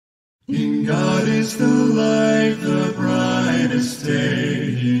In God is the light, the brightest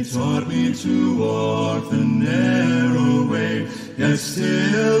day. He taught me to walk the narrow way, yet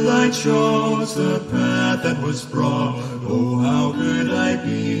still I chose the path that was broad. Oh, how could I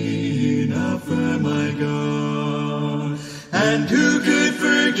be enough for my God? And who could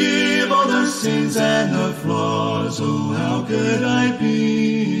forgive all the sins and the flaws? Oh, how could I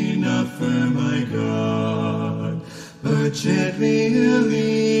be enough for my God? But gently he'll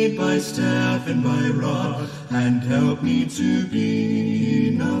lead by staff and by rod, and help me to be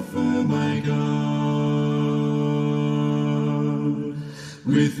enough for my God.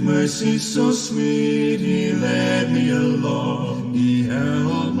 With mercy so sweet he led me along, he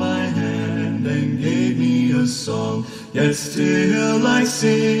held my hand and gave me a song, yet still I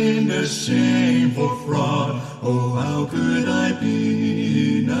sinned a shameful fraud. Oh, how could I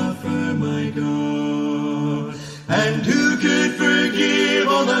be enough for my God? And who could forgive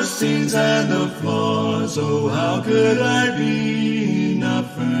all the sins and the flaws? Oh, how could I be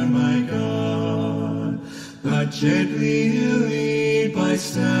enough for my God? But gently he'll lead by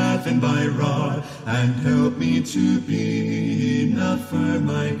staff and by rod, and help me to be enough for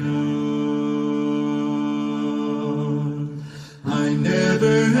my God. I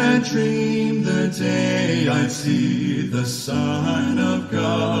never had dreamed the day I'd see the Son of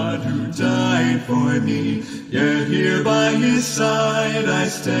God who died for me, yet here by his side I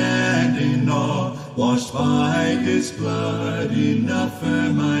stand in awe, washed by his blood, enough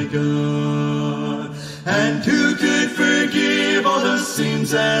for my God. And who could forgive all the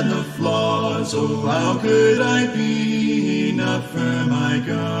sins and the flaws? Oh, how could I be enough for my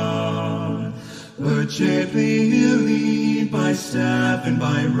God? But gently he'll lead by staff and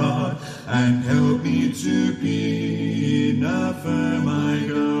by rod, and help me to be enough for my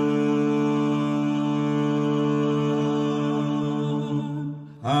God.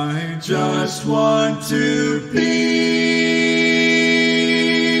 I just want to be